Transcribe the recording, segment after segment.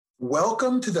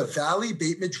Welcome to the Valley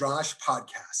Beit Midrash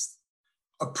podcast,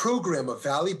 a program of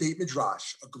Valley Beit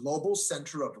Midrash, a global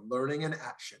center of learning and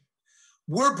action.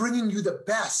 We're bringing you the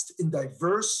best in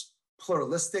diverse,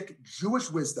 pluralistic Jewish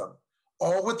wisdom,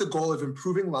 all with the goal of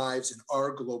improving lives in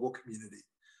our global community.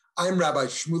 I'm Rabbi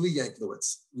Shmuley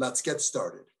Yanklowitz. Let's get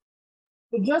started.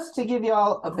 So just to give you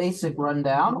all a basic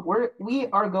rundown, we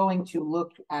are going to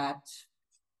look at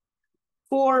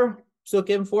four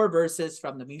verses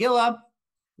from the Megillah,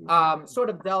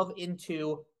 sort of delve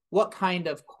into what kind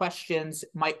of questions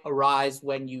might arise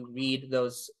when you read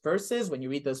those verses, when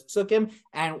you read those psukim,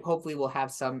 and hopefully we'll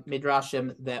have some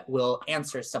midrashim that will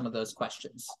answer some of those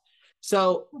questions.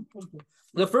 So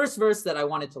the first verse that I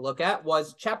wanted to look at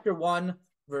was chapter 1,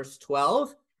 verse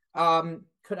 12.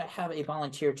 Could I have a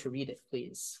volunteer to read it,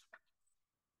 please?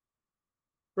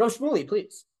 Rosh Shmuley,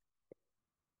 please.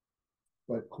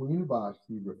 But Queen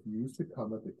Vashti refused to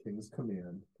come at the king's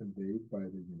command conveyed by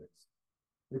the eunuchs.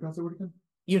 Can you pronounce that word again?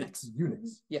 Eunuchs.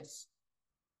 Eunuchs. Yes.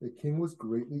 The king was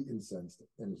greatly incensed,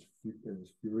 and his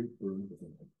fury burned within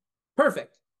him.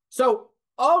 Perfect. So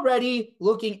already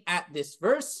looking at this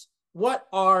verse, what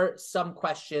are some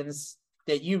questions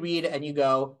that you read and you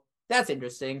go, that's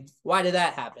interesting. Why did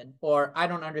that happen? Or I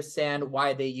don't understand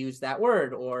why they use that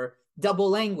word, or double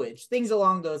language, things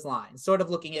along those lines, sort of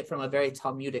looking at it from a very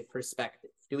Talmudic perspective.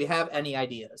 Do we have any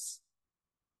ideas?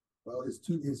 Well, his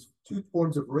two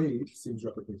forms of rage seems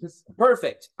repetitious.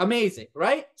 Perfect. Amazing,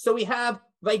 right? So we have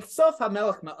Vayktsof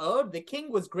HaMelech Ma'od, the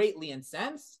king was greatly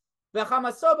incensed,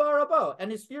 V'chamaso ba'arabo, and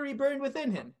his fury burned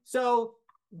within him. So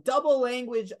double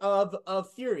language of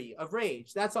fury, of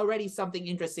rage. That's already something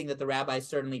interesting that the rabbis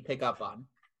certainly pick up on.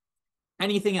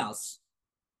 Anything else?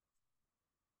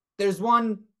 There's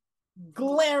one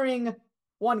glaring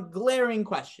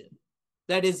question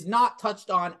that is not touched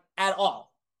on at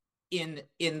all in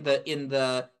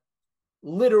the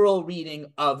literal reading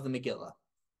of the Megillah.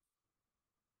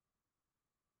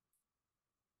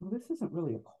 Well, this isn't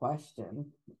really a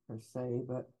question per se,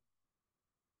 but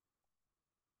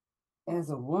as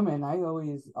a woman, I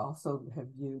always also have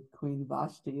viewed Queen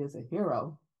Vashti as a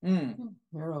hero,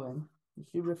 heroine.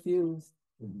 She refused.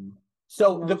 Mm-hmm.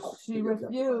 So she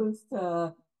refused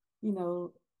to,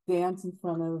 dance in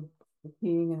front of the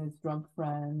king and his drunk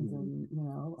friends, and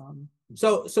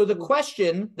So the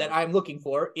question that I'm looking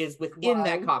for is within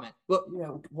that comment.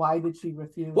 Well, why did she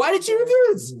refuse? Why did she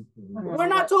refuse? We're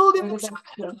not told in the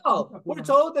that at all. We're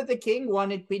told that the king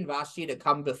wanted Queen Vashti to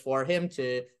come before him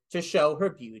to show her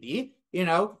beauty,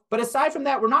 But aside from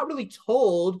that, we're not really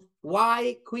told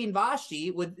why Queen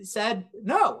Vashti said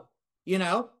no,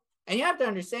 And you have to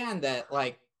understand that,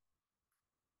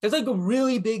 it's a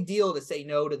really big deal to say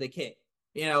no to the king.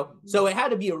 So it had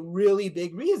to be a really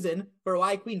big reason for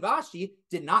why Queen Vashti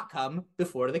did not come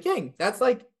before the king. That's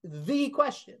the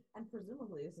question. And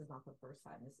presumably this is not the first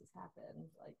time this has happened.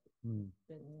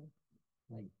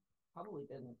 Probably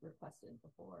been requested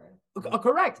before.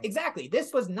 Correct, exactly.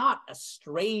 This was not a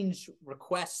strange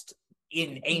request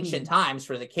in ancient times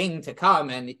for the king to come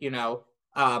and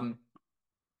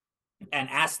and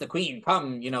ask the queen,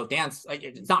 come, dance.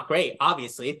 It's not great,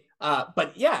 obviously.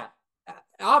 But yeah.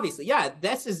 Obviously, yeah,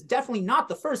 this is definitely not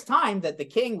the first time that the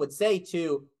king would say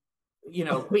to,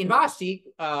 Queen Vashti,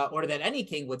 or that any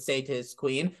king would say to his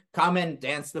queen, come and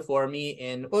dance before me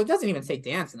it doesn't even say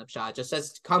dance in the Pshat, it just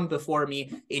says, come before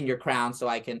me in your crown so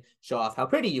I can show off how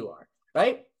pretty you are,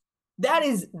 right? That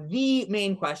is the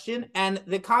main question, and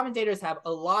the commentators have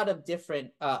a lot of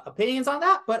different opinions on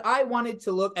that, but I wanted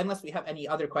to look, unless we have any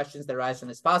other questions that arise from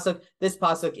this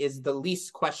pasuk is the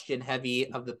least question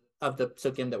heavy of the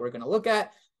psukim that we're going to look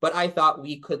at, but I thought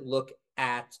we could look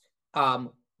at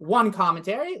one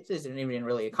commentary. This isn't even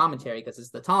really a commentary because it's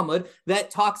the Talmud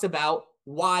that talks about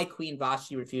why Queen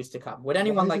Vashti refused to come. Would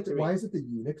anyone like to read? Why is it the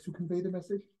eunuchs who convey the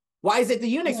message? Why is it the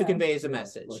eunuchs who conveys the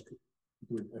message?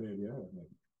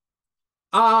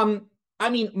 I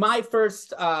mean, my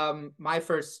first thought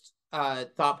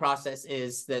process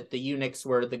is that the eunuchs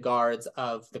were the guards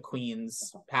of the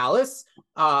queen's palace.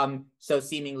 So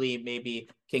seemingly maybe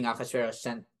King Ahasuerus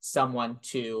sent someone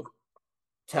to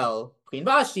tell Queen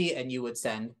Vashti, and you would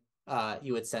send the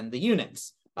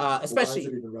eunuchs. Especially, why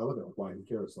is it even relevant? Why he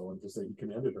cares so? And to say he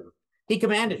commanded her. He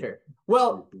commanded her.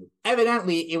 Well,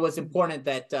 evidently it was important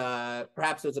that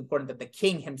perhaps it was important that the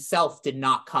king himself did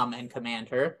not come and command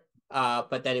her.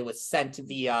 But that it was sent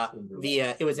via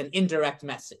it was an indirect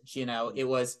message, it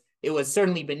was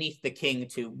certainly beneath the king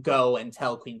to go and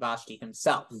tell Queen Vashti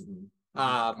himself.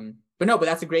 But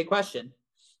that's a great question.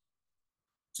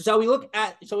 So shall we look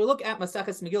at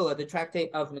Maseches Megillah, the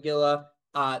tractate of Megillah,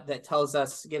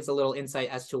 that gives a little insight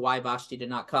as to why Vashti did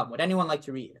not come. Would anyone like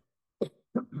to read?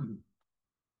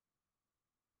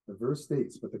 verse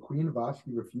states, but the queen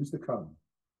Vashti refused to come.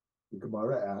 The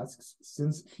Gemara asks,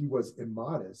 since she was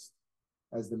immodest,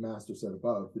 as the master said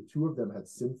above, the two of them had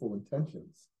sinful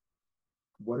intentions.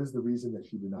 What is the reason that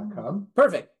she did not come?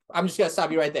 Perfect. I'm just going to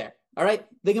stop you right there. All right.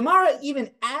 The Gemara even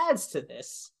adds to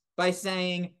this by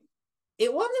saying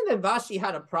it wasn't that Vashti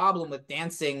had a problem with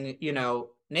dancing,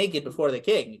 naked before the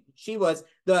king. She was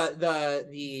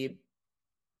the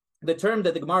term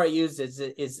that the Gemara uses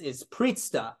is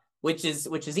pritzta, which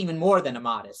is even more than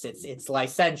immodest. It's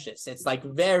licentious. It's like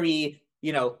very,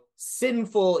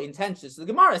 sinful intentions. So the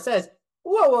Gemara says,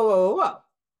 whoa.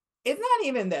 It's not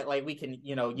even that like we can,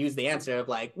 use the answer of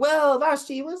like, well,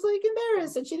 Vashti was like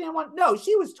embarrassed and she didn't want. No,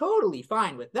 she was totally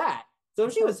fine with that. So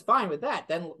if she was fine with that,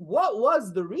 then what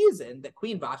was the reason that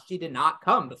Queen Vashti did not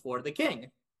come before the king?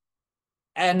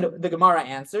 And the Gemara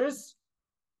answers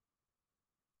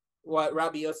what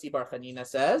Rabbi Yossi Bar Chanina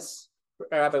says.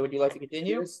 Rabbi, would you like to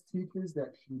continue? This teaches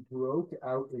that she broke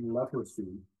out in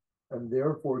leprosy, and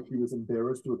therefore she was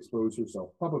embarrassed to expose herself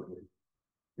publicly.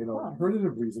 An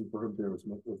alternative reason for her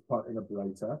embarrassment was taught in a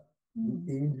Braita.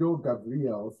 The angel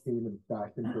Gabriel came and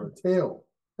fashioned her a tail.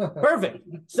 Perfect.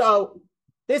 So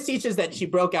this teaches that she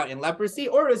broke out in leprosy,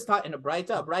 or is taught in a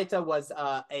Braita. A Braita was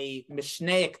a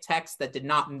Mishnaic text that did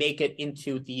not make it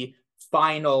into the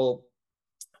final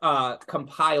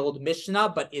compiled Mishnah,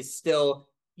 but is still,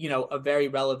 a very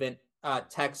relevant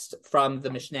text from the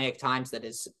Mishnaic times that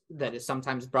is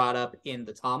sometimes brought up in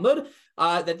the Talmud.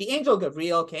 That the angel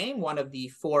Gabriel came, one of the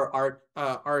four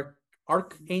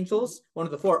archangels,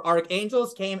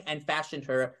 came and fashioned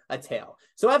her a tail.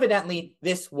 So evidently,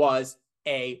 this was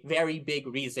a very big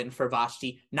reason for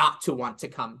Vashti not to want to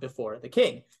come before the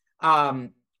king.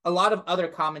 A lot of other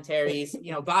commentaries,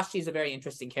 Vashti is a very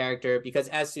interesting character because,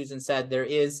 as Susan said, there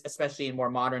is, especially in more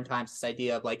modern times, this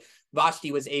idea of like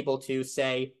Vashti was able to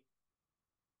say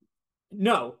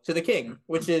no to the king,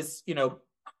 which is,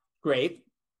 great.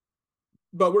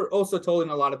 But we're also told in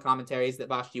a lot of commentaries that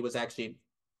Vashti was actually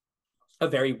a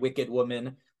very wicked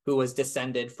woman who was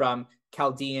descended from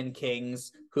Chaldean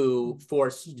kings who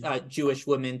forced Jewish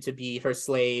women to be her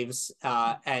slaves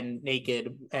and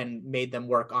naked and made them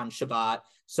work on Shabbat.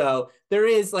 So there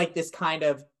is like this kind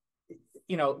of,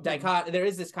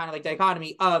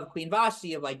 dichotomy of Queen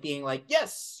Vashti of like being like,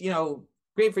 yes,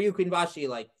 great for you, Queen Vashti,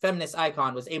 like feminist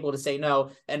icon, was able to say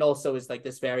no, and also is like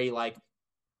this very like,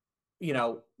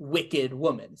 wicked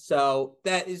woman. So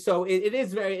it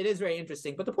is very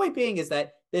interesting. But the point being is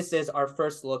that this is our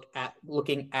first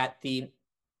looking at the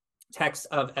text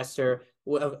of Esther,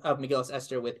 of Megillat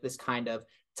Esther, with this kind of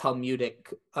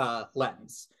Talmudic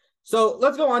lens. So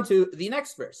let's go on to the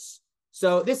next verse.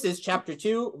 So this is chapter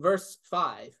 2, verse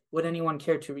 5. Would anyone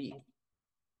care to read?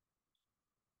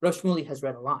 Rosh Shmuley has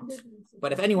read a lot.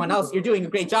 But if anyone else, you're doing a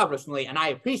great job, Rosh Shmuley, and I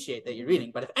appreciate that you're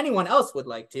reading. But if anyone else would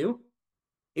like to,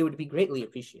 it would be greatly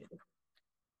appreciated.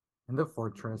 In the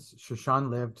fortress, Shushan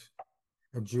lived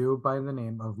a Jew by the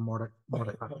name of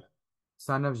Mordecai,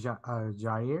 son of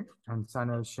Jair and son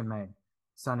of Shimei,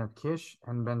 son of Kish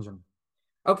and Benjamin.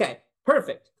 Okay,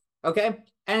 perfect. Okay,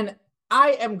 and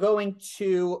I am going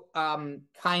to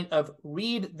kind of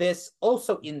read this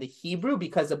also in the Hebrew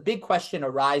because a big question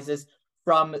arises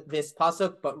from this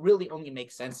pasuk, but really only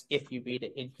makes sense if you read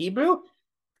it in Hebrew.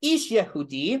 Ish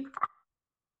Yehudi.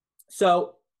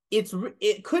 So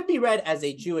it could be read as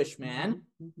a Jewish man.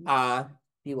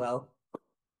 Be well.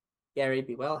 Gary,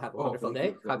 be well. Have a wonderful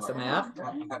day. Chag Sameach.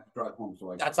 I have to drive home,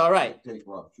 so that's all right. Take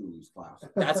Rob Julie's class.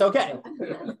 That's okay.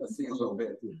 See a little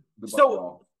bit.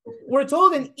 So we're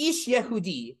told an Ish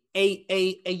Yehudi, a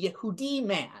Yehudi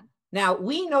man. Now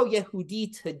we know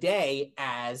Yehudi today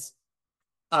as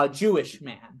a Jewish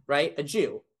man, right? A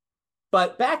Jew.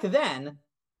 But back then,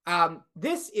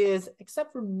 this is,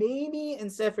 except for maybe in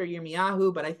Sefer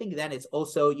Yirmiyahu, but I think then it's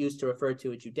also used to refer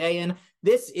to a Judean.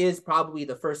 This is probably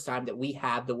the first time that we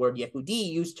have the word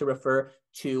Yehudi used to refer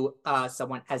to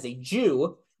someone as a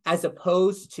Jew, as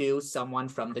opposed to someone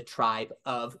from the tribe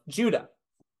of Judah.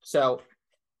 So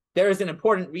there is an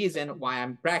important reason why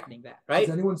I'm bracketing that, right?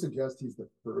 Does anyone suggest he's the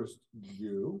first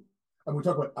Jew? And we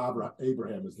talk about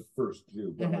Abraham as the first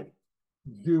Jew, but like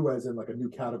Jew as in like a new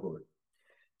category.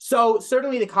 So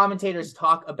certainly the commentators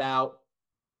talk about,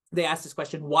 they ask this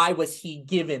question, why was he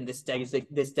given this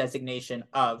designation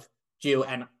of Jew?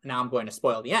 And now I'm going to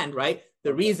spoil the end, right?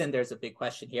 The reason there's a big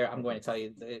question here, I'm going to tell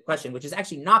you the question, which is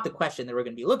actually not the question that we're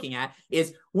going to be looking at,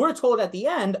 is we're told at the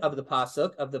end of the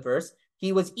pasuk, of the verse,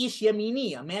 he was Ish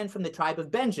Yemini, a man from the tribe of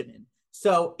Benjamin.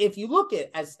 So if you look at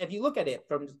it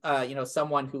from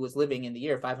someone who was living in the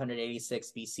year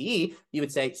 586 BCE, you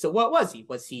would say, so what was he?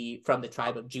 Was he from the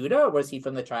tribe of Judah, or was he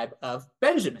from the tribe of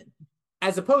Benjamin?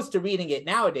 as opposed to reading it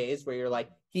nowadays where you're like,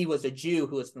 he was a Jew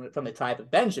who was from the tribe of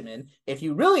Benjamin. If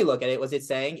you really look at it, what it's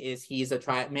saying is he's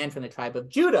a man from the tribe of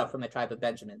Judah, from the tribe of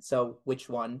Benjamin. So which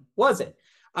one was it?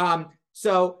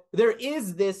 So there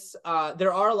is this,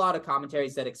 there are a lot of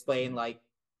commentaries that explain like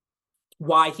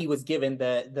why he was given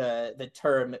the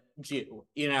term Jew.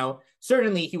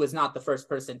 Certainly he was not the first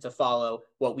person to follow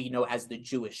what we know as the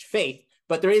Jewish faith,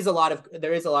 but there is a lot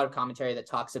of commentary that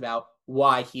talks about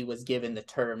why he was given the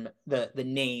term, the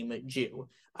name Jew.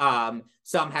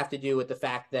 Some have to do with the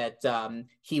fact that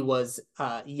he was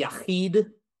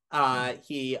Yachid.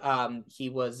 He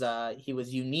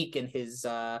was unique in his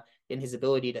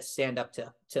ability to stand up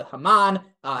to Haman,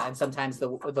 and sometimes the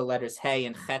letters Hey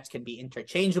and Chet can be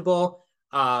interchangeable.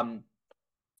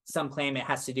 Some claim it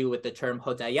has to do with the term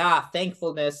Hodaya,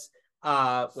 thankfulness,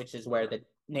 which is where the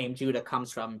name Judah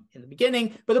comes from in the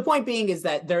beginning. But the point being is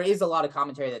that there is a lot of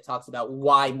commentary that talks about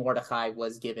why Mordechai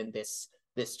was given this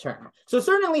term. So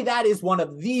certainly that is one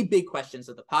of the big questions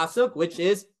of the Pasuk, which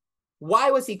is,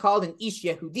 why was he called an Ish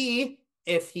Yehudi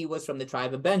if he was from the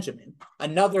tribe of Benjamin?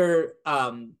 Another,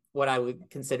 what I would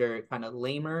consider kind of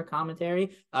lamer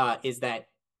commentary, is that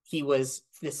he was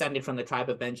descended from the tribe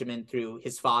of Benjamin through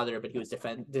his father, but he was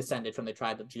descended from the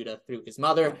tribe of Judah through his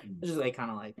mother, which is like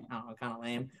kind of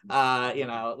lame.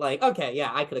 Okay,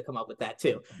 yeah, I could have come up with that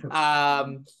too.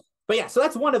 But yeah, so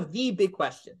that's one of the big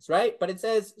questions, right? But it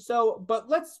says, but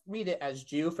let's read it as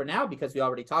Jew for now, because we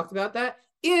already talked about that.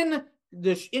 In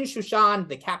Shushan,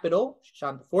 the capital,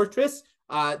 Shushan, the fortress,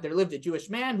 there lived a Jewish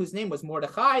man whose name was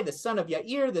Mordechai, the son of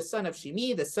Yair, the son of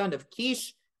Shimi, the son of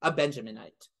Kish, a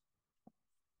Benjaminite.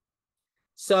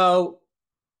 So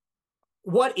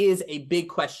what is a big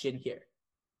question here?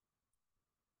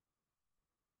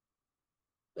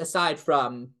 Aside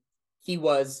from he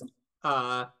was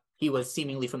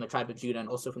seemingly from the tribe of Judah and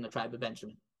also from the tribe of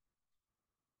Benjamin.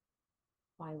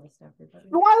 Why list everybody?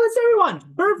 Why list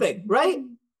everyone? Perfect, right?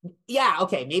 Yeah,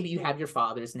 okay, maybe you have your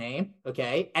father's name,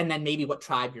 okay, and then maybe what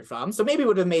tribe you're from. So maybe it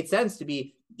would have made sense to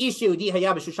be Ish Yehudi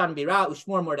Hayab Shushan Bira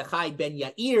Ushmor Mordechai Ben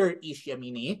Yair Ish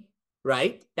Yamini,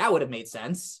 right? That would have made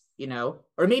sense,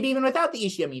 or maybe even without the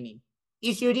Ish Yamini.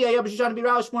 Ish Yehudi Hayab Shushan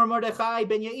Bira Ushmor Mordechai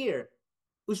Ben Yair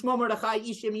Ushmor Mordechai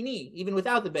Ish Yamini, even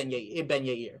without the Ben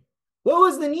Yair. What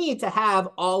was the need to have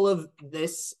all of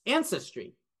this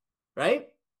ancestry, right?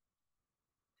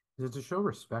 Is it to show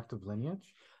respect of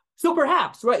lineage? So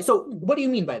perhaps, right? So what do you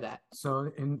mean by that?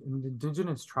 So in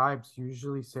indigenous tribes,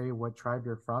 usually say what tribe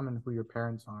you're from and who your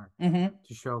parents are,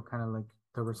 to show kind of like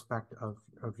the respect of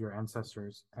your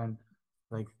ancestors. And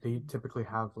like they typically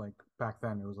have, like back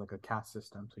then it was like a caste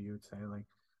system. So you would say like,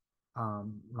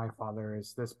 my father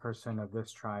is this person of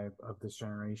this tribe of this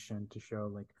generation, to show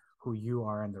like who you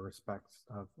are and the respects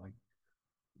of like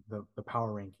the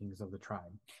power rankings of the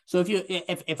tribe. So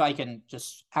if I can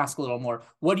just ask a little more,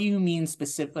 what do you mean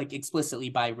explicitly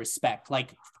by respect?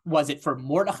 Like, was it for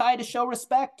Mordechai to show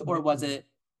respect, or was it,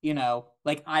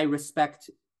 like I respect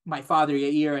my father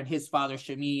Yair and his father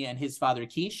Shemi and his father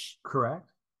Kish? Correct.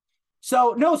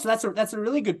 So no, so that's a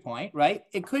really good point, right?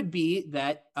 It could be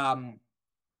that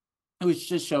it was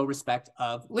just show respect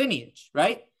of lineage,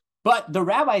 right? But the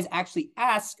rabbis actually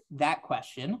ask that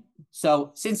question.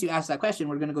 So since you asked that question,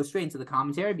 we're going to go straight into the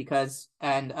commentary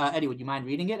Eddie, would you mind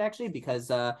reading it actually? Because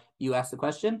you asked the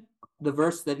question. The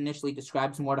verse that initially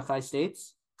describes Mordechai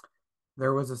states,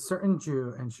 there was a certain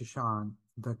Jew in Shushan,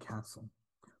 the castle,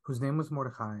 whose name was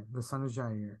Mordechai, the son of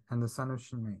Jair, and the son of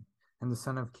Shimei, and the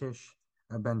son of Kish,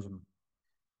 Benjamin.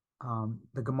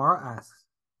 The Gemara asks,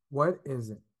 what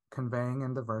is it conveying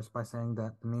in the verse by saying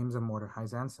that the names of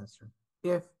Mordechai's ancestor?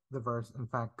 If the verse, in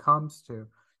fact, comes to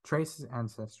trace his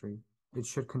ancestry, it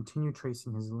should continue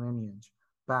tracing his lineage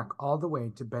back all the way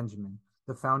to Benjamin,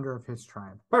 the founder of his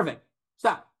tribe. Perfect.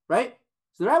 Stop, right?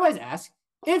 So the rabbis ask,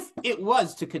 if it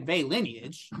was to convey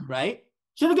lineage, right,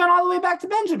 should have gone all the way back to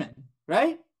Benjamin,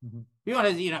 right? Mm-hmm. You want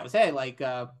to, say like,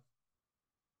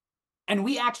 and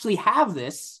we actually have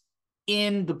this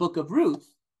in the book of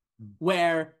Ruth,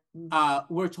 where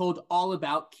we're told all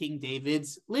about King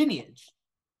David's lineage,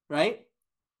 right?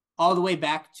 All the way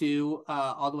back to,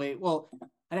 and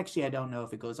actually I don't know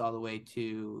if it goes all the way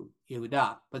to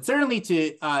Yehuda, but certainly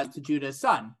to Judah's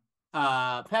son,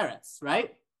 Peretz,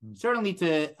 right? Mm-hmm. Certainly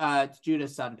to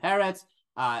Judah's son, Peretz,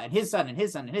 and his son, and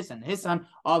his son, and his son, and his son,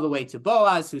 all the way to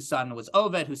Boaz, whose son was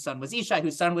Oved, whose son was Ishai,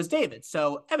 whose son was David.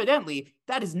 So evidently,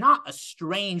 that is not a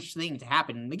strange thing to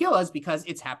happen in Megillah, because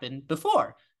it's happened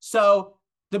before. So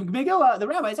the Megillah, the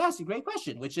rabbis asked a great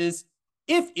question, which is,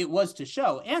 if it was to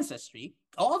show ancestry,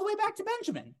 all the way back to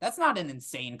Benjamin. That's not an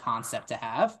insane concept to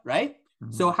have, right?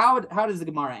 Mm-hmm. So how does the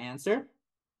Gemara answer?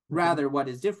 Rather, what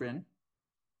is different?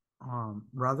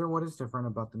 Rather, what is different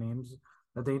about the names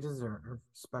that they deserve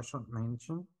special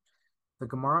mention? The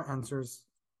Gemara answers,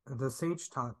 the sage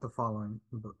taught the following,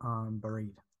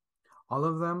 Barid. All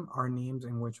of them are names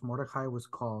in which Mordecai was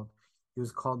called. He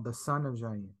was called the son of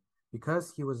Jair,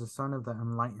 because he was the son of the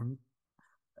enlightened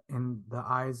in the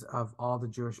eyes of all the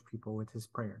Jewish people with his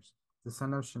prayers. The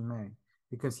son of Shimei,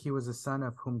 because he was the son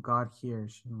of whom God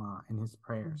hears Shema in his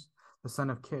prayers. The son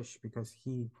of Kish, because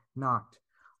he knocked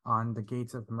on the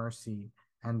gates of mercy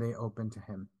and they opened to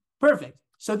him. Perfect.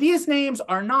 So these names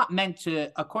are not meant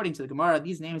to, according to the Gemara,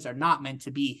 these names are not meant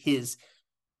to be his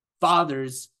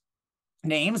father's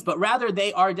names, but rather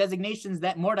they are designations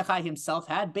that Mordecai himself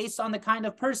had based on the kind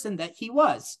of person that he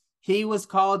was. He was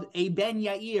called a Ben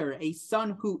Yair, a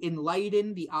son who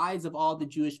enlightened the eyes of all the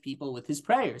Jewish people with his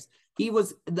prayers. He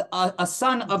was a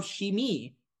son of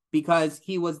Shimi, because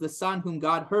he was the son whom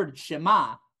God heard,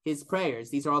 Shema, his prayers.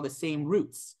 These are all the same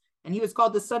roots. And he was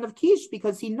called the son of Kish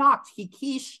because he knocked, he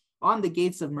Kish on the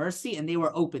gates of mercy, and they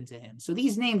were open to him. So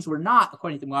these names were not,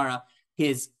 according to Gemara,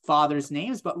 his father's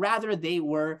names, but rather they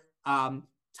were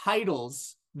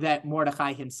titles that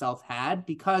Mordecai himself had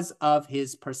because of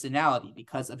his personality,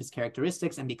 because of his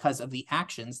characteristics, and because of the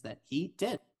actions that he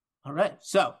did. All right,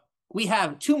 so we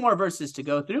have 2 more verses to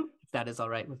go through, if that is all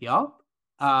right with y'all.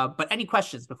 But any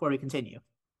questions before we continue?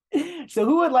 So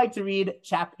who would like to read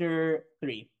chapter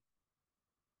 3?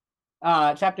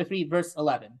 Chapter 3, verse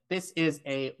 11. This is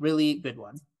a really good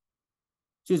one.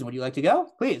 Susan, would you like to go?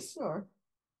 Please. Sure.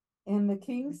 And the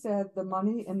king said, the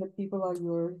money and the people are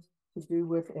yours to do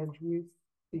with as you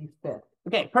see fit.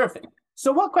 Okay, perfect.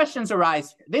 So what questions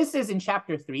arise here? This is in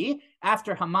chapter 3,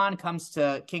 after Haman comes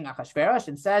to King Ahasuerus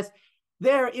and says,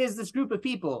 there is this group of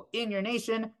people in your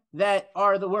nation that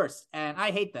are the worst, and I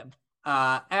hate them.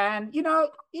 And, you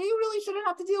really shouldn't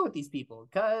have to deal with these people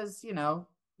because,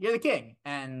 you're the king,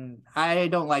 and I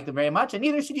don't like them very much, and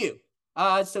neither should you.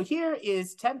 So here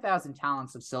is 10,000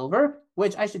 talents of silver,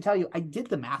 which I should tell you, I did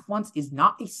the math once, is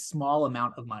not a small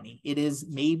amount of money. It is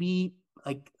maybe,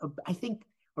 I think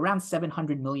around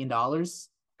 $700 million.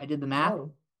 I did the math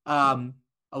a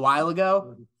while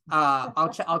ago.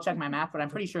 I'll check my math, but I'm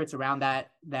pretty sure it's around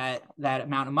that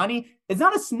amount of money. It's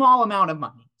not a small amount of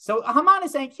money. So Haman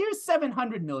is saying, here's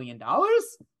 $700 million.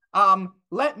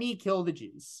 Let me kill the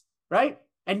Jews, right?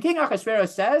 And King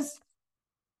Ahasuerus says,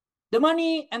 the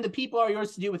money and the people are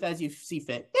yours to do with as you see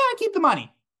fit. Yeah, keep the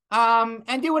money.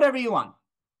 And do whatever you want,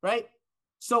 right?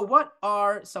 So what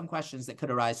are some questions that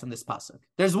could arise from this pasuk?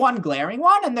 There's one glaring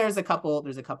one, and there's a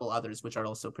couple others which are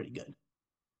also pretty good.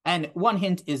 And one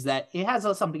hint is that it has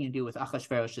something to do with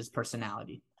Ahasuerus'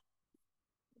 personality.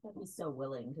 I'd be so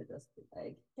willing to just be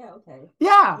like, yeah, okay.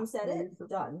 Yeah. You said it,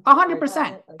 done.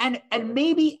 100%. And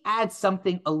maybe add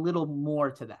something a little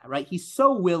more to that, right? He's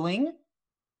so willing,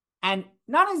 and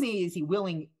not only is he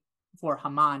willing for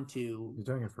Haman to... He's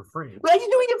doing it for free. But he's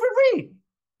doing it for free.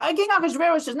 King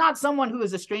Ahasuerus is not someone who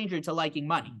is a stranger to liking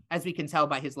money, as we can tell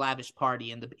by his lavish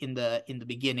party in the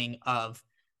beginning of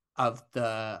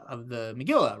the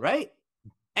Megillah, right?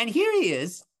 And here he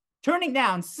is turning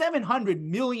down $700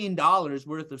 million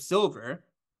worth of silver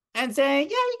and saying,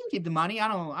 yeah, you can keep the money. I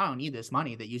don't need this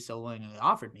money that you so willingly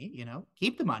offered me,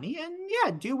 keep the money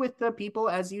and do with the people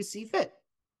as you see fit.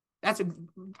 That's a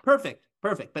perfect.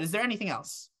 But is there anything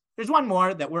else? There's one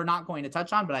more that we're not going to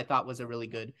touch on, but I thought was a really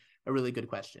good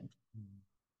question.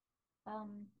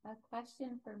 A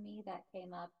question for me that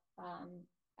came up,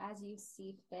 as you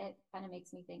see fit, kind of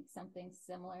makes me think something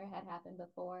similar had happened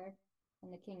before,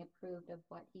 and the king approved of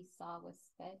what he saw was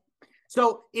fit.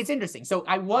 So it's interesting. So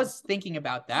I was thinking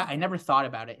about that. I never thought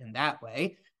about it in that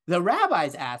way. The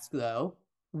rabbis ask, though,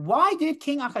 why did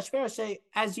King Ahasuerus say,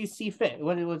 as you see fit?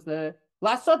 What it was the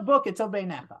Lasot bo ketov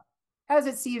beinecha, as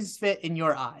it sees fit in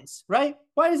your eyes, right?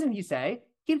 Why doesn't he say,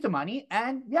 keep the money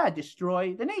and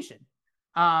destroy the nation,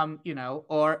 and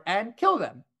kill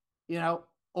them,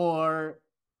 or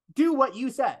do what you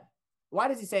said? Why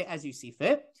does he say, as you see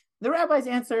fit? The rabbis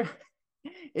answer,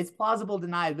 it's plausible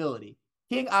deniability.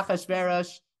 King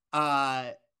Ahasuerus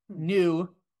knew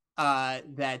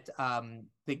that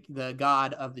the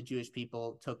God of the Jewish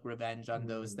people took revenge on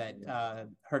those that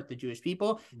hurt the Jewish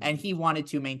people, and he wanted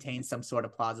to maintain some sort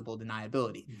of plausible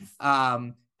deniability.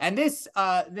 And this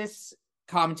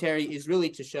commentary is really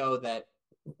to show that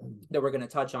we're going to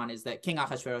touch on is that King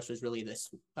Ahasuerus was really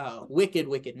this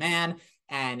wicked man,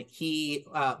 and he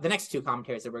the next 2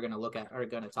 commentaries that we're going to look at are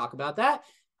going to talk about that.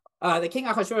 The King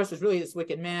Ahasuerus was really this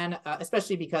wicked man,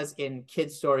 especially because in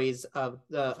kids' stories of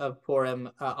Purim,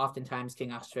 oftentimes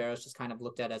King Ahasuerus is kind of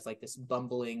looked at as like this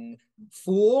bumbling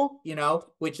fool,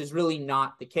 which is really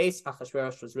not the case.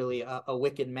 Ahasuerus was really a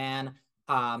wicked man,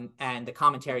 And the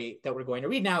commentary that we're going to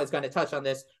read now is going to touch on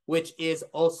this, which is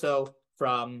also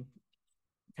from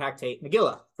Tractate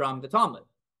Megillah, from the Talmud,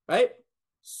 right?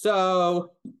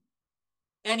 So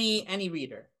any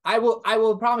reader, I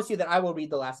will promise you that I will read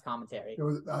the last commentary.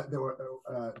 When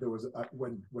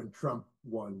Trump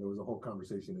won, there was a whole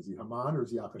conversation. Is he Haman or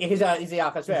is he Achashverosh? He's a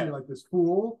Achashverosh. Is he like this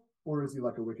fool or is he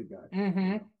like a wicked guy?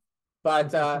 Mm-hmm.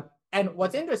 But and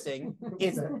what's interesting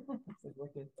is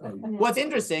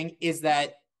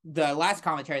that the last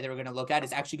commentary that we're going to look at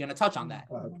is actually going to touch on that.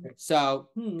 Okay. So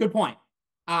good point.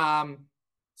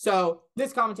 So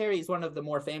this commentary is one of the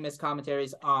more famous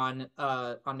commentaries on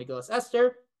Megillat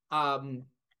Esther. At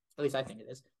least I think it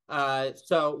is.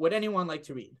 So would anyone like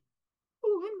to read?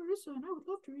 Oh, I'm Marissa, and I would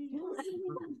love to read.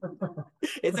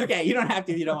 It's okay. You don't have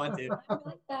to if you don't want to. I'm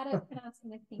really bad at pronouncing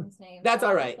the king's name. That's so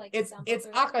all I'll right. just, It's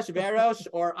stumble through it. Achashverosh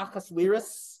or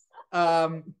Achashverosh.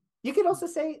 You could also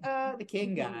say the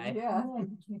king guy. Yeah.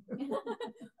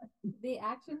 The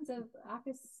actions of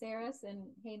Ahasuerus and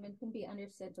Haman can be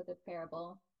understood with a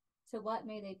parable. To what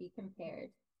may they be compared?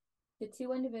 To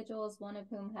two individuals, one of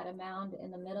whom had a mound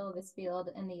in the middle of his field,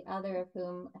 and the other of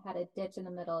whom had a ditch in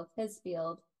the middle of his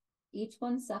field, each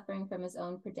one suffering from his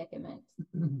own predicament.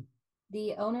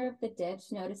 The owner of the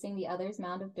ditch, noticing the other's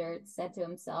mound of dirt, said to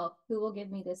himself, "Who will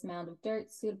give me this mound of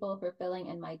dirt suitable for filling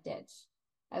in my ditch?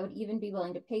 I would even be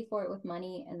willing to pay for it with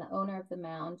money." And the owner of the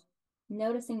mound,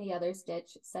 noticing the other's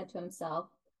ditch, said to himself,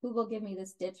 "Who will give me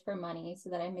this ditch for money so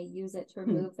that I may use it to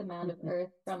remove the mound of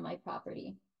earth from my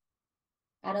property?"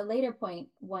 At a later point,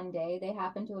 one day, they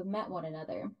happened to have met one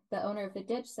another. The owner of the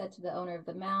ditch said to the owner of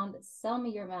the mound, "Sell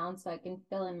me your mound so I can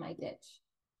fill in my ditch."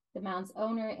 The mound's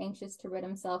owner, anxious to rid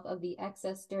himself of the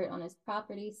excess dirt on his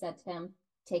property, said to him,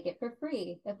 "Take it for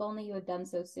free, if only you had done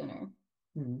so sooner."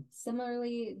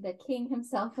 Similarly, the king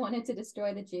himself wanted to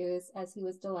destroy the Jews, as he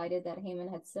was delighted that Haman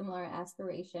had similar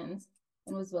aspirations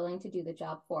and was willing to do the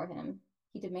job for him.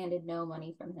 He demanded no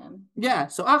money from him. Yeah,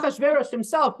 so Achashverosh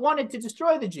himself wanted to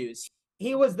destroy the Jews.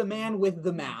 He was the man with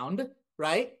the mound,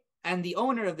 right? And the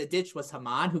owner of the ditch was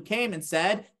Haman, who came and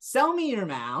said, "Sell me your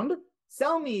mound,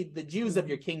 sell me the Jews of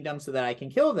your kingdom so that I can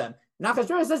kill them." And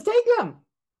Achashverosh says, "Take them.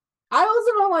 I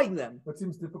also don't like them." What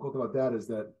seems difficult about that is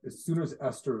that as soon as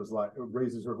Esther is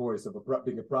raises her voice of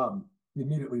being a problem, he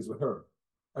immediately is with her.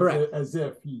 Correct. As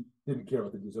if he didn't care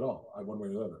about the Jews at all, one way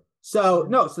or the other. So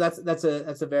no, so that's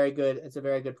a very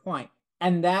good point.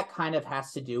 And that kind of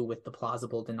has to do with the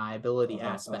plausible deniability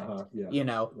aspect.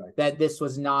 Yeah, right. That this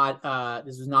was not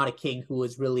a king who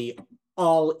was really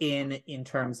all in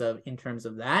terms of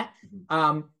that.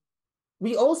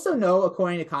 We also know,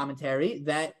 according to commentary,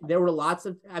 that there were lots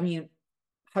of,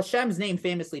 Hashem's name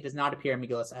famously does not appear in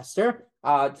Megillat Esther,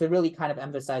 to really kind of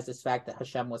emphasize this fact that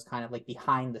Hashem was kind of like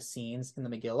behind the scenes in the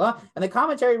Megillah. And the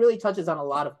commentary really touches on a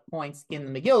lot of points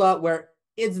in the Megillah where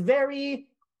it's very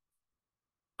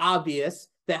obvious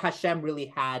that Hashem really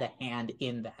had a hand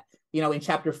in that. In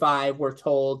chapter 5, we're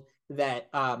told that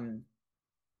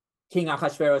King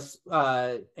Ahasuerus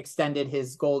extended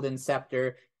his golden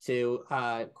scepter to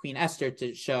Queen Esther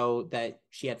to show that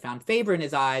she had found favor in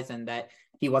his eyes and that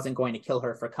he wasn't going to kill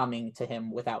her for coming to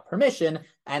him without permission.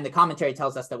 And the commentary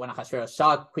tells us that when Ahasuerus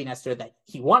saw Queen Esther, that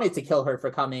he wanted to kill her for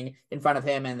coming in front of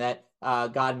him, and that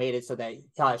God made it so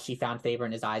that she found favor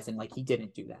in his eyes, and he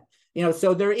didn't do that.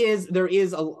 So there is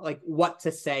a what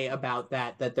to say about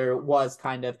that there was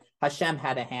kind of Hashem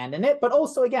had a hand in it, but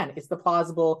also again, it's the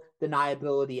plausible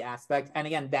deniability aspect. And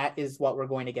again, that is what we're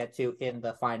going to get to in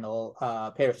the final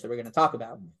parish that we're going to talk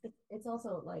about. It's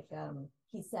also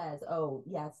he says, "Oh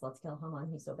yes, let's kill Haman,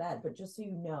 he's so bad," but just so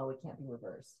you know, it can't be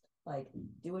reversed.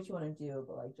 Do what you want to do,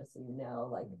 but just so you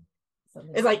know,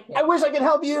 it's I wish I could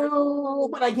help you,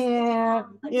 but I can't.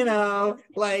 But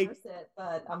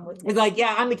I'm with it's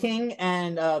yeah, I'm the king,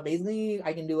 and basically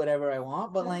I can do whatever I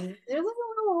want. But there's a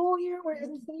little hole here where it's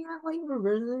not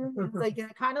reverse.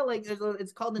 It's kind of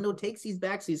it's called the no takesies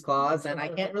backsies clause, and I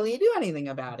can't really do anything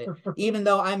about it, even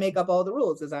though I make up all the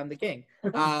rules because I'm the king.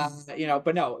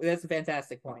 But no, that's a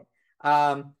fantastic point.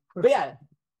 But yeah,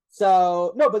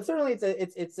 so no, but certainly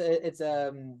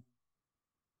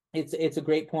it's a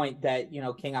great point that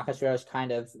King Ahasuerus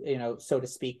kind of so to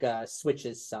speak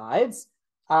switches sides,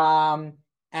 and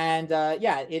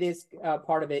it is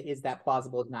part of it is that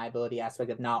plausible deniability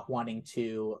aspect of not wanting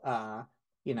to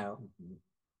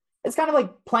it's kind of like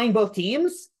playing both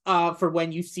teams for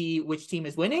when you see which team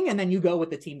is winning and then you go with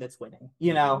the team that's winning,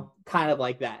 kind of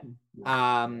like that.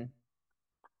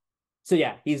 So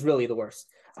yeah, he's really the worst.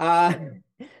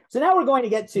 So now we're going to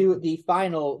get to the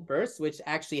final verse, which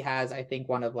actually has, I think,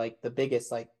 one of the biggest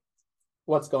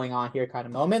what's going on here kind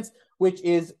of moments, which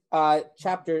is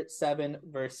chapter 7,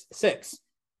 verse 6.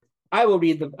 I will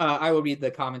read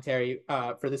the commentary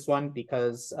for this one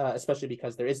because especially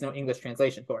because there is no English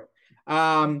translation for it.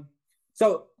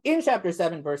 So in chapter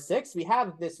 7, verse 6, we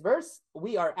have this verse.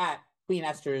 We are at Queen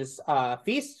Esther's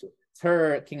feast. It's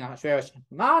her, King Ahasuerus, and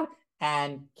Haman,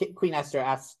 and Queen Esther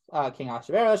asks King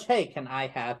Ahasuerus, "Hey, can I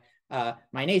have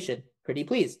my nation? Pretty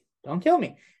please, don't kill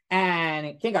me."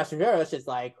 And King Ahasuerus is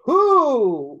like,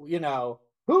 "Who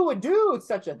would do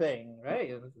such a thing?"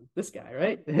 Right? This guy,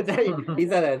 right? He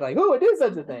said it like, "Who would do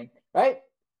such a thing?" Right?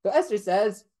 So Esther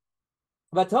says,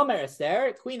 "Vatomer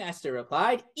Esther," Queen Esther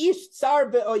replied, "Ish tsar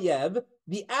be'oyev,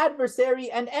 the adversary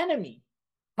and enemy.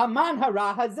 Haman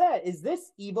hara hazeh, is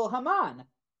this evil Haman?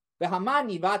 Haman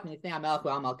nivat mifnei hamelech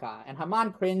v'hamalka," and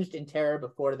Haman cringed in terror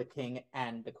before the king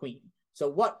and the queen. So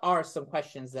what are some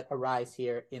questions that arise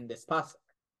here in this passage?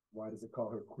 Why does it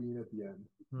call her queen at the end?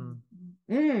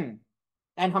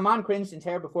 And Haman cringed in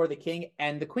terror before the king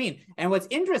and the queen. And what's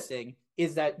interesting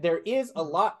is that there is a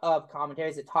lot of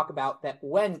commentaries that talk about that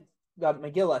when the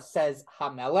Megillah says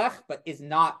Hamelech, but is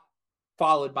not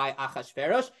followed by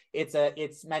Achashverosh,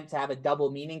 it's meant to have a double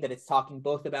meaning, that it's talking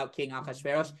both about King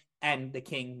Achashverosh and the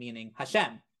king, meaning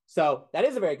Hashem. So that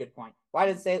is a very good point. Why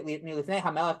does it say Milifnei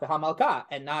Hamelech beHamalka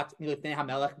and not Milifnei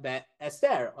Hamelech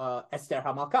beEsther, Esther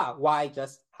Hamalka? Why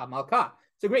just Hamalka?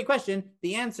 It's a great question,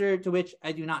 the answer to which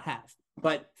I do not have,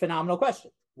 but phenomenal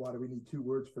question. Why do we need two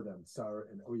words for them, Sar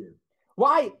and Oyev?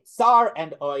 Why Sar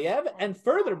and Oyev? And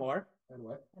furthermore, and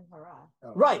what? And hara.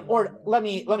 Oh, right, or let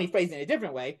me phrase it in a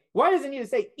different way. Why does it need to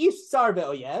say Ish Sar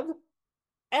ve'oyev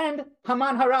and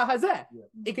Haman hara hazeh? Yeah.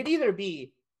 It could either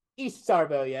be Ish Sar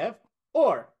ve'oyev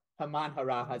or Haman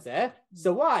hara hazeh.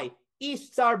 So why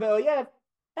Ish Sar ve'oyev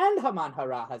and Haman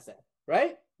hara hazeh?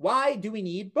 Right? Why do we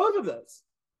need both of those?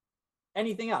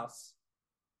 Anything else?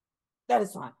 That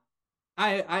is fine.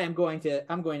 I'm going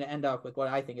to end up with what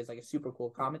I think is like a super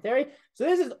cool commentary. So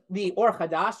this is the Or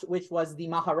Chadash, which was the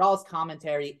Maharal's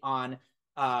commentary on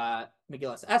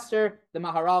Megillas Esther. The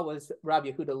Maharal was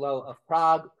Rabbi Yehuda Loew of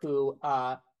Prague, who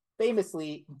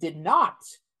famously did not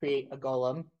create a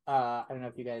golem. I don't know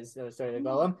if you guys know the story of the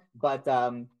golem, but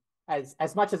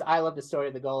as much as I love the story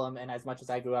of the golem, and as much as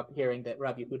I grew up hearing that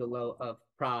Rabbi Yehuda Loew of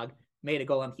Prague made a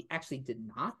golem, he actually did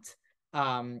not.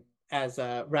 As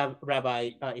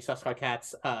Rabbi Yisachar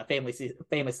Katz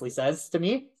famously says to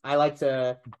me,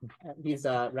 he's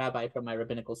a rabbi from my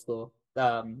rabbinical school,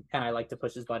 and I like to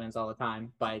push his buttons all the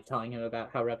time by telling him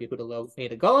about how Rabbi Yehuda Loew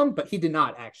made a golem, but he did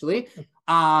not actually.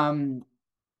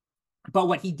 But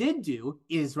what he did do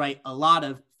is write a lot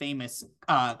of famous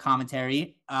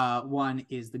commentary. One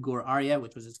is the Gur Arya,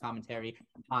 which was his commentary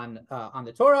on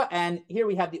the Torah, and here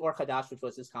we have the Or Chadash, which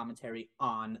was his commentary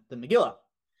on the Megillah.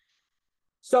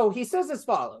 So he says as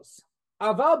follows: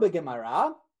 Aval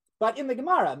beGemara, but in the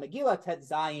Gemara, Megillah Tet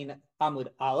Zayin Amud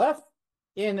Aleph,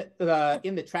 in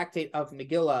the tractate of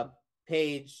Megillah,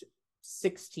 page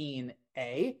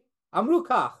 16a, Amru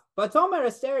Kach, Vatomer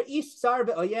Esther Ish Tsar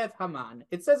ve'oyev Haman.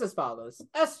 It says as follows: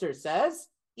 Esther says,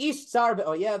 Ish Tsar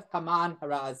ve'oyev Haman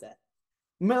harazeh.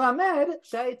 Melamed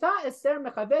she'ayta Esther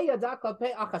mechaveh yada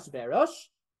klapei Achashverosh,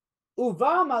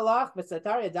 uva malach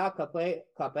v'satar yada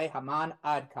klapei Haman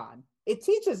ad kan. It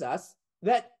teaches us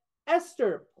that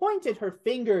Esther pointed her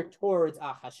finger towards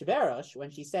Ahasuerus when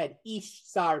she said, Ish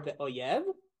Sar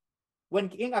ve'oyev. When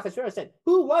King Ahasuerus said,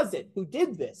 who was it who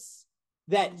did this,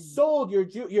 that sold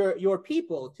your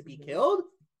people to be killed?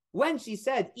 When she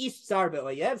said, Ish Sar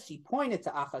ve'oyev, she pointed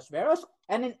to Ahasuerus,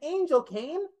 and an angel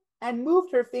came and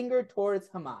moved her finger towards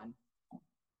Haman.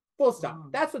 Full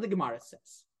stop. That's what the Gemara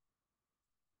says.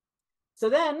 So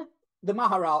then the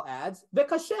Maharal adds,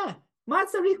 V'kasheh. And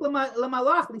this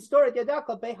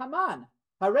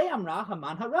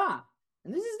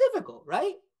is difficult,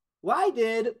 right? Why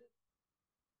did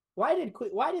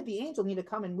the angel need to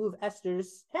come and move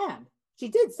Esther's hand? She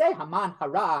did say Haman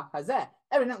hara hazeh.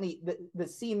 Evidently, the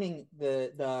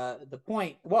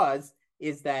point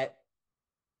is that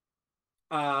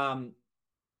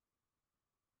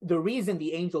the reason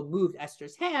the angel moved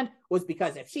Esther's hand was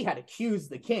because if she had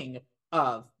accused the king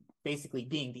of basically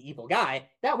being the evil guy,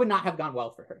 that would not have gone well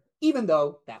for her, even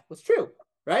though that was true,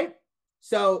 right?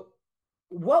 So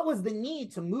what was the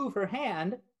need to move her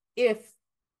hand if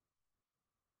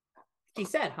she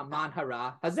said Haman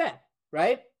hara hazeh,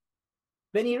 right?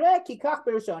 And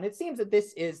it seems that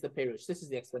this is the perush, this is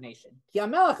the explanation.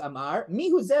 Because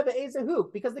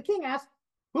the king asked,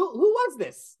 who was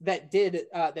this that did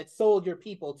that sold your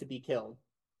people to be killed?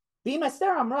 Haman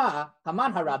hara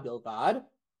bilvad.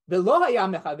 If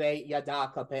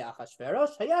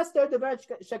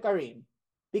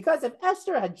Because if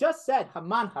Esther had just said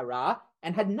Haman hara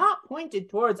and had not pointed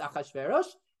towards Achashverosh,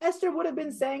 Esther would have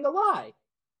been saying a lie.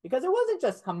 Because it wasn't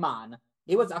just Haman,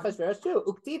 it was Achashverosh too.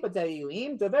 Ukti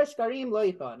pateilim dover shkarim lo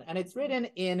yichon. And it's written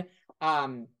in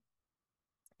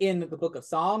the book of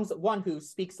Psalms, one who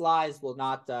speaks lies will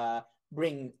not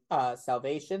bring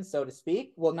salvation, so to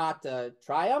speak, will not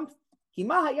triumph.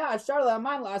 Because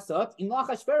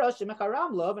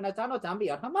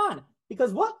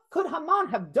what could Haman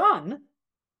have done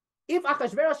if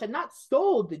Achashverosh had not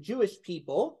stole the Jewish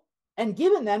people and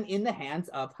given them in the hands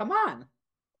of Haman?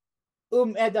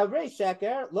 And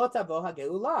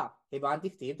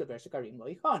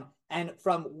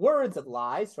from words of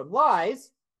lies, from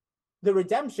lies, the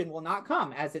redemption will not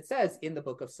come, as it says in the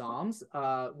book of Psalms.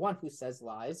 One who says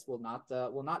lies will not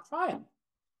triumph.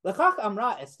 L'chach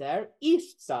amra Esther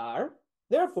ish tsar.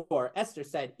 Therefore, Esther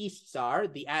said ish tsar,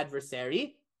 the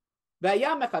adversary.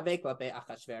 V'aya mechaveh klapei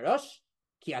Achashverosh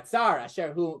ki atzar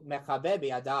asher hu mechaveh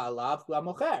biyada alav hu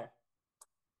amocher.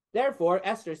 Therefore,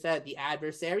 Esther said the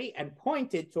adversary and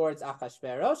pointed towards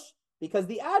Achashverosh, because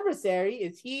the adversary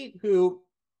is he who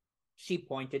she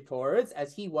pointed towards,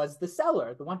 as he was the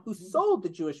seller, the one who sold the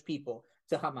Jewish people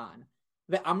to Haman.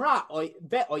 Ve'amra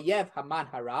ve'oyev Haman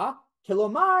hara,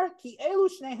 kilomar ki elu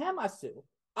shnehem asu,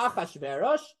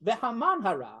 Achashverosh ve'Haman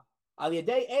hara, al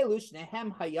yedei elu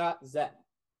shnehem haya zeh.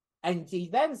 And he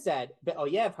then said,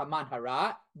 ve'oyev Haman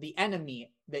hara, the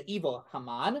enemy, the evil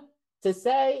Haman, to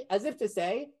say, as if to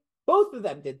say, both of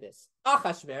them did this,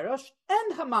 Achashverosh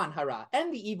and Haman hara,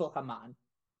 and the evil Haman.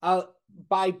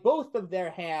 By both of their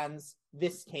hands,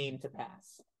 this came to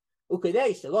pass.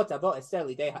 Ukidei shelo tavo Esther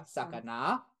lidei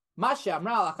sakana, ma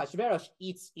she'amra Achashverosh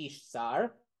itz ish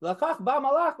sar, l'kach ba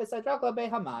malach v'sadrak labei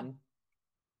Haman.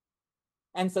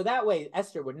 And so that way,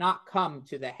 Esther would not come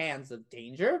to the hands of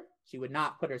danger. She would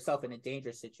not put herself in a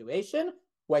dangerous situation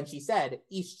when she said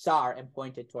ish sar and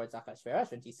pointed towards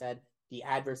Achashverosh, when she said the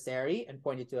adversary and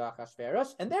pointed to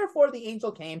Achashverosh, and therefore the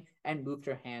angel came and moved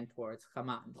her hand towards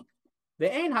Haman.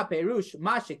 Ve'ein haperush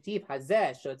ma shektiv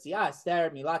hazeh shotzia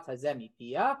Esther milat hazeh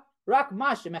mipia, rak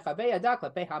ma shemechaveh yada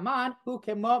klapei Haman hu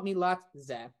kemo milat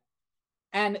zeh.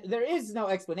 And there is no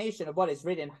explanation of what is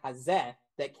written hazeh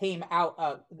that came out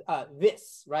of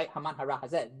this, right? Haman hara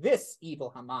hazeh, this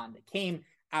evil Haman that came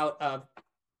out of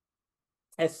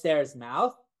Esther's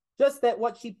mouth. Just that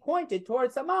what she pointed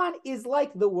towards Haman is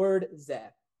like the word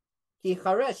zeh. Ki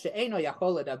charesh she'eno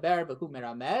yachol ledaber v'hu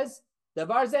meramez,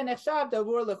 davar zeh nechshav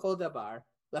davur lechol davar.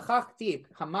 L'chach tiv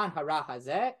Haman hara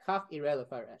hazeh, chach ireh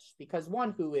lefaresh. Because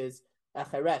one who is a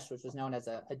cheresh, which was known as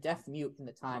a deaf mute in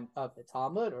the time of the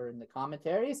Talmud or in the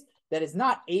commentaries, that is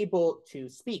not able to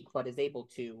speak, but is able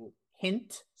to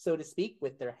hint, so to speak,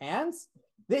 with their hands,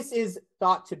 this is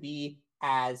thought to be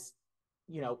as,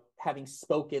 having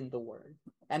spoken the word.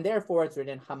 And therefore it's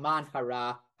written Haman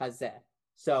hara hazeh.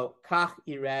 So kach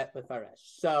ireh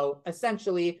lefaresh. So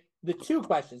essentially, the two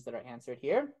questions that are answered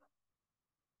here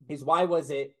is, why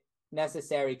was it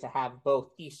necessary to have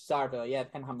both ish sar ve'oyev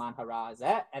and Haman hara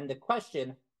hazeh? And the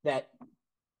question that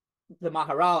the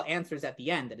Maharal answers at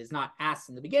the end, that is not asked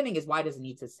in the beginning, is, why does it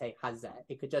need to say hazeh?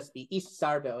 It could just be ish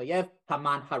sar ve'oyev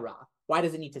Haman hara. Why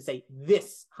does it need to say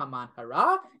this Haman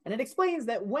hara? And it explains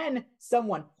that when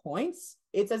someone points,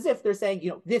 it's as if they're saying,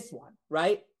 this one,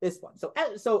 right? This one. So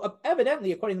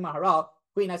evidently, according to Maharal,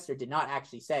 Queen Esther did not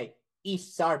actually say ish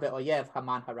sar ve'oyev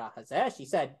Haman hara hazeh. She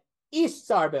said ish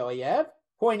sar ve'oyev,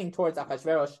 pointing towards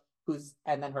Achashverosh,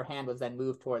 and then her hand was then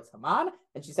moved towards Haman,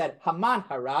 and she said Haman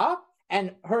hara,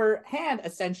 and her hand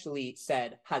essentially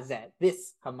said hazeh,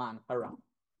 this Haman hara.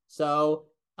 So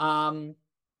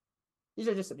these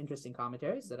are just some interesting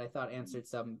commentaries that I thought answered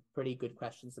some pretty good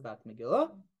questions about the Megillah.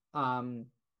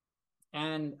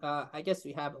 And I guess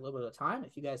we have a little bit of time.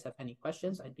 If you guys have any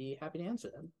questions, I'd be happy to answer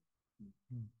them.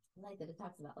 I like that it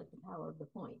talks about the power of the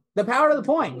point. The power of the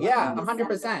point, yeah,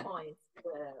 100%.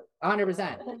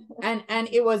 100%. And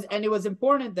it was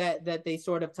important that they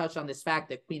sort of touch on this fact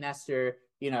that Queen Esther,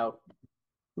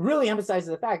 really emphasizes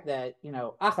the fact that,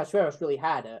 Achashverosh really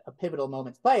had a pivotal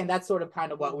moment to play. And that's sort of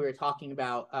kind of what we were talking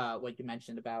about, what you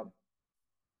mentioned about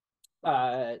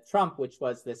Trump, which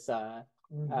was this, I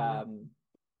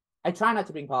try not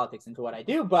to bring politics into what I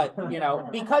do, but,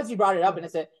 because you brought it up, and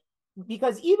it's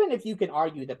because even if you can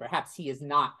argue that perhaps he is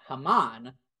not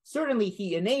Haman, certainly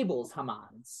he enables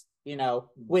Haman's,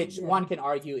 which one can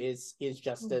argue is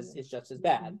just as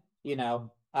bad,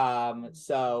 and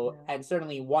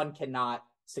certainly one cannot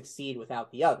succeed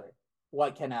without the other.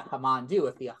 What can a Haman do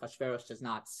if the Achashverosh does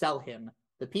not sell him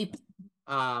the people?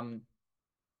 And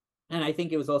I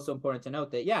think it was also important to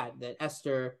note that, that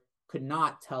Esther could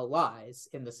not tell lies,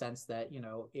 in the sense that, you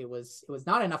know, it was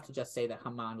not enough to just say that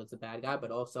Haman was the bad guy,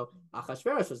 but also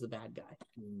Achashverosh was the bad guy.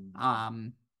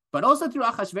 But also through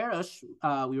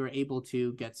Achashverosh, we were able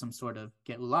to get some sort of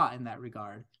Geulah in that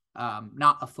regard.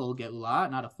 Not a full Geulah,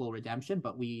 not a full redemption,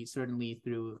 but we certainly,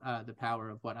 through the power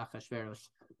of what Achashverosh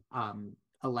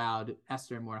allowed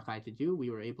Esther and Mordechai to do, we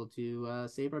were able to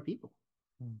save our people.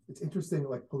 It's interesting,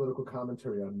 like political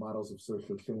commentary on models of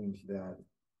social change, that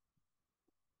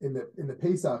in the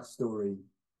Pesach story,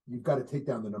 you've got to take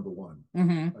down the number one.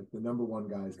 Like the number one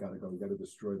guy's got to go. You got to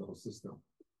destroy the whole system.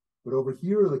 But over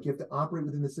here, like, you have to operate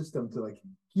within the system to, like,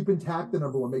 keep intact the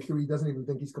number one, make sure he doesn't even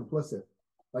think he's complicit.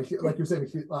 Like you're saying,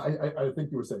 I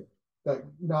think you were saying that,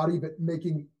 not even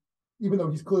making, even though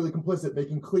he's clearly complicit,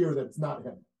 making clear that it's not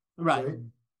him. Right.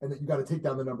 And that you got to take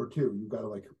down the number two. You've got to,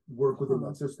 like, work within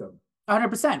that system.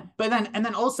 100%. But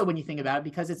then also, when you think about it,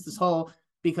 because it's this whole,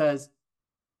 because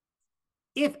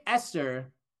if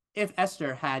Esther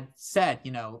had said,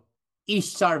 you know,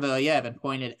 Ish Tsar V'Oyev, and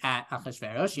pointed at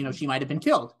Achashverosh, you know, she might have been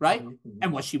killed, right?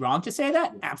 And was she wrong to say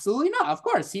that? Absolutely not. Of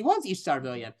course, he was Ish Tsar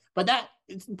V'Oyev, but that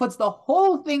puts the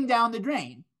whole thing down the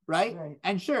drain, right?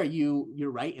 And sure,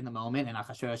 you're right in the moment, and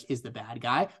Achashverosh is the bad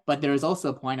guy, but there is also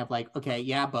a point of, like, okay,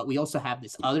 yeah, but we also have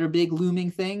this other big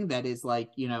looming thing that is, like,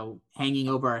 you know, hanging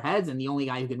over our heads, and the only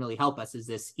guy who can really help us is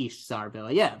this Ish Tsar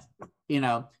V'Oyev, you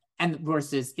know. And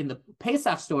versus in the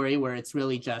Pesach story, where it's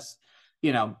really just,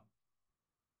 you know,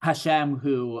 Hashem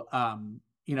who,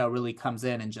 you know, really comes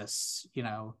in and just, you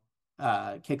know,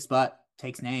 kicks butt,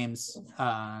 takes names,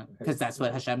 because that's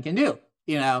what Hashem can do,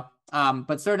 you know.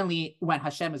 But certainly when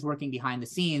Hashem is working behind the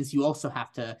scenes, you also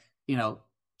have to, you know,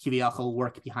 kiviyachol,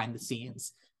 work behind the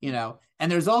scenes, you know.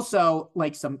 And there's also,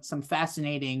 like, some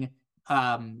fascinating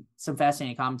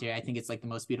commentary. I think it's, like, the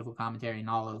most beautiful commentary in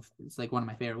all of, it's, like, one of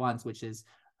my favorite ones, which is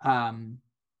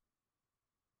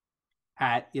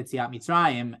at Yetziat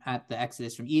Mitzrayim, at the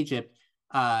Exodus from Egypt.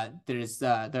 There's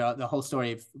the whole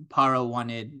story of Paro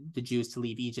wanted the Jews to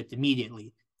leave Egypt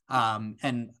immediately.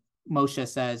 And Moshe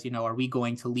says, you know, are we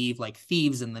going to leave like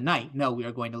thieves in the night? No, we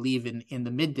are going to leave in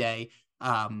the midday,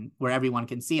 where everyone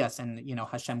can see us. And, you know,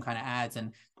 Hashem kind of adds,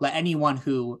 and let anyone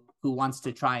who wants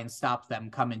to try and stop them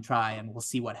come and try, and we'll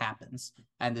see what happens.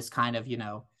 And this kind of, you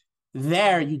know,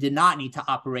 there you did not need to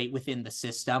operate within the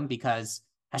system, because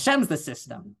Hashem's the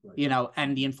system, you know.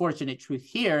 And the unfortunate truth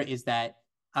here is that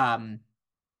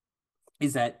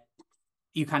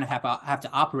you kind of have to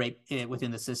operate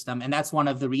within the system. And that's one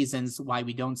of the reasons why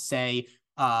we don't say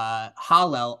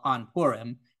Hallel on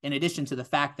Purim, in addition to the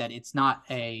fact that it's not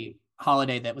a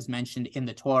holiday that was mentioned in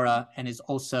the Torah, and is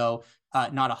also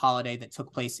not a holiday that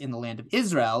took place in the land of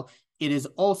Israel. It is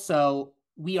also,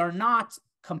 we are not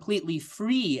completely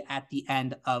free at the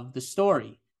end of the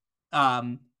story.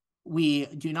 We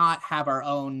do not have our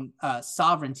own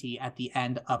sovereignty at the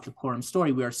end of the Purim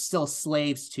story. We are still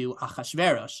slaves to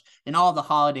Achashverosh. In all the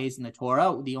holidays in the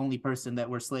Torah, the only thing that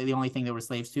we're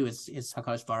slaves to is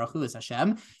Hakadosh Baruch Hu, is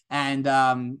Hashem. And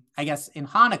I guess in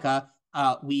Hanukkah,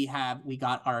 we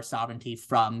got our sovereignty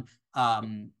from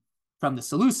the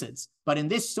Seleucids. But in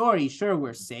this story, sure,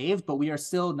 we're saved, but we are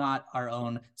still not our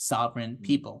own sovereign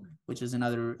people, which is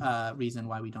another reason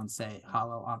why we don't say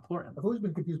Hallel on Purim. I've always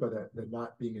been confused by that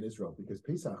not being in Israel, because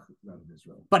Pesach is not in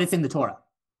Israel. But it's in the Torah.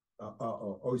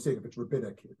 You're saying if it's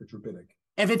rabbinic.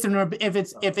 If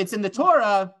it's in the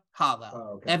Torah, Hallel.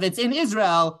 Okay. If it's in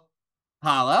Israel,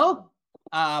 Hallel.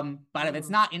 But if it's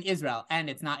not in Israel and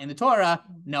it's not in the Torah,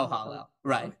 no Hallel.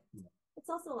 Right. It's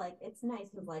also like, it's nice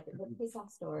with like the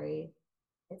Pesach story.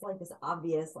 It's like this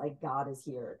obvious, like, God is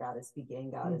here, God is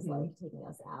speaking, God is like taking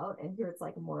us out. And here it's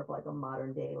like more of like a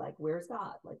modern day, like, where's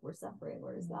God? Like, we're suffering,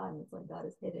 where's God? And it's like God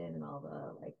is hidden in all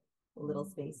the like little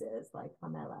spaces, like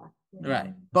Hamela.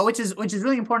 Right. But which is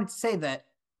really important to say, that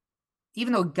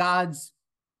even though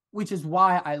which is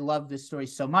why I love this story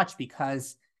so much,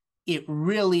 because it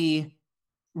really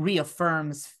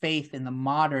reaffirms faith in the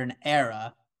modern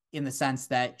era, in the sense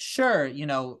that, sure, you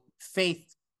know,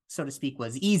 faith, so to speak,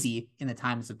 was easy in the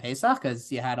times of Pesach,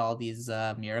 because you had all these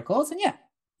miracles. And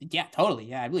yeah, totally.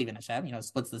 Yeah, I believe in Hashem, you know,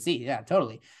 splits the sea. Yeah,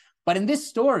 totally. But in this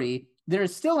story, there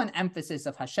is still an emphasis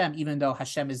of Hashem, even though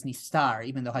Hashem is nistar,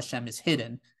 even though Hashem is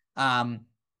hidden,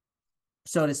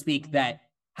 so to speak, that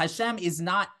Hashem is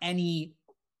not any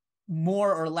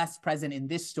more or less present in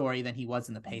this story than he was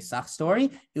in the Pesach story.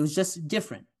 It was just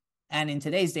different. And in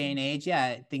today's day and age,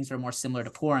 yeah, things are more similar to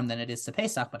Purim than it is to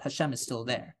Pesach, but Hashem is still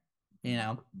there, you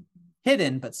know,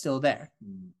 hidden, but still there.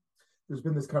 There's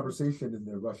been this conversation in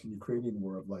the Russian-Ukrainian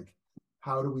war of like,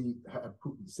 how do we have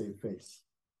Putin save face?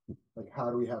 Like, how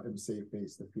do we have him save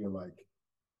face to feel like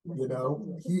You know,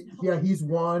 he's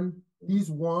won,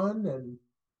 and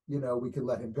we can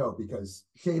let him go, because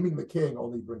shaming the king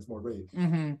only brings more rage.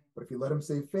 But if you let him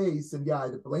save face and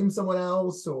either blame someone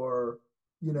else or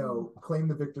claim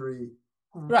the victory.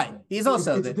 Right. He's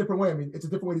also it's a different way. I mean, it's a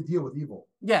different way to deal with evil.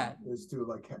 Yeah. Is to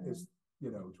to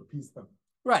appease them.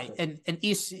 Right. And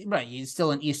he's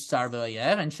still an Ish Sar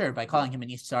V'Oyev, and sure, by calling him an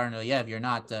Ish Sar V'Oyev, you're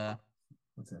not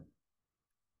what's that?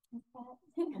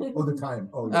 Oh, the time.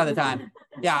 Oh, the time.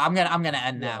 Yeah, I'm gonna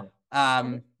end now.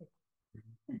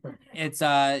 It's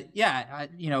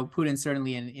Putin's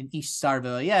certainly an Ish Sar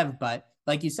V'Oyev, but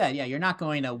like you said, you're not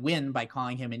going to win by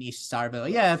calling him an Ish Sar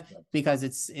V'Oyev, because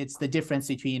it's the difference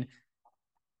between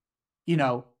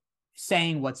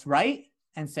saying what's right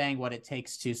and saying what it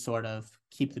takes to sort of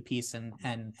keep the peace and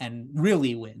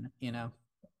really win.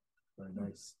 Very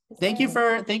nice. Thank you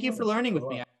for learning with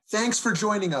me. Thanks for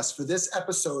joining us for this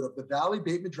episode of the Valley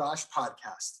Beit Midrash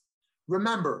podcast.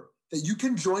 Remember that you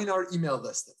can join our email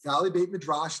list at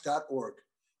valleybeitmidrash.org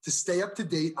to stay up to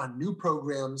date on new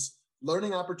programs,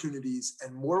 learning opportunities,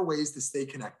 and more ways to stay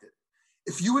connected.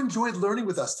 If you enjoyed learning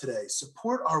with us today,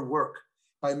 support our work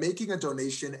by making a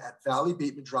donation at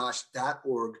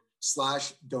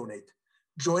valleybeitmidrash.org/donate.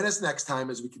 Join us next time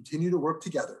as we continue to work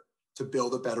together to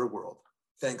build a better world.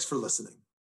 Thanks for listening.